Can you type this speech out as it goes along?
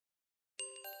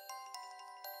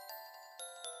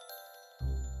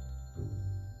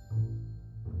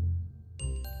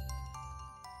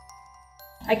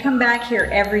I come back here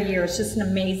every year. It's just an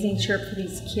amazing trip for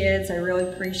these kids. I really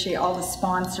appreciate all the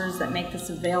sponsors that make this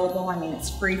available. I mean, it's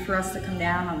free for us to come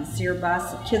down on the Sear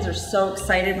bus. The kids are so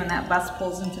excited when that bus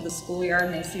pulls into the schoolyard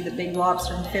and they see the big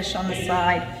lobster and fish on the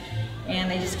side.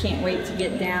 And they just can't wait to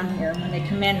get down here. And when they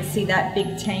come in and see that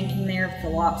big tank in there with the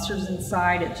lobsters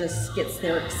inside, it just gets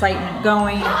their excitement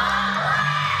going.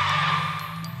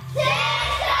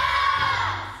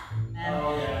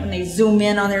 And when they zoom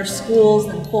in on their schools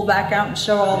and pull back out and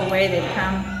show all the way they've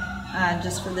come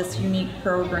just for this unique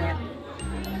program.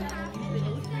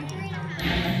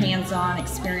 And the hands-on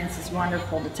experience is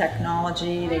wonderful. The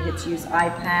technology, they get to use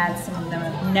iPads. Some of them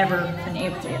have never been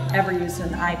able to ever use an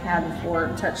iPad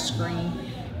before, touch screen.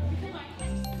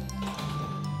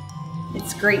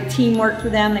 It's great teamwork for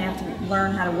them. They have to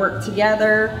learn how to work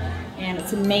together. And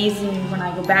it's amazing when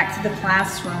I go back to the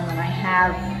classroom and I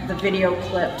have the video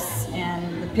clips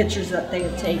and the pictures that they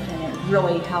have taken. It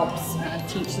really helps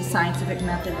teach the scientific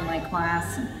method in my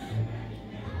class.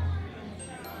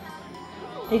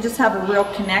 They just have a real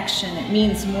connection. It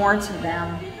means more to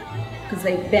them because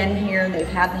they've been here, they've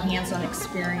had the hands-on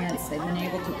experience, they've been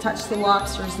able to touch the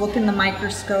lobsters, look in the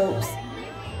microscopes.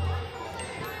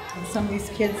 And some of these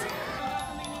kids,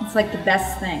 it's like the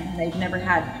best thing. They've never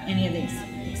had any of these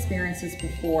experiences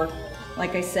before.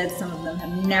 Like I said, some of them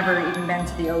have never even been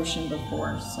to the ocean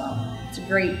before, so it's a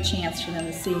great chance for them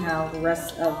to see how the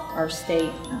rest of our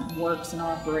state works and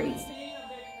operates.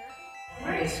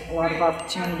 There's a lot of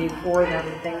opportunity for them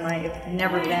that they might have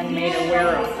never been made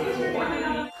aware of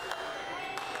before.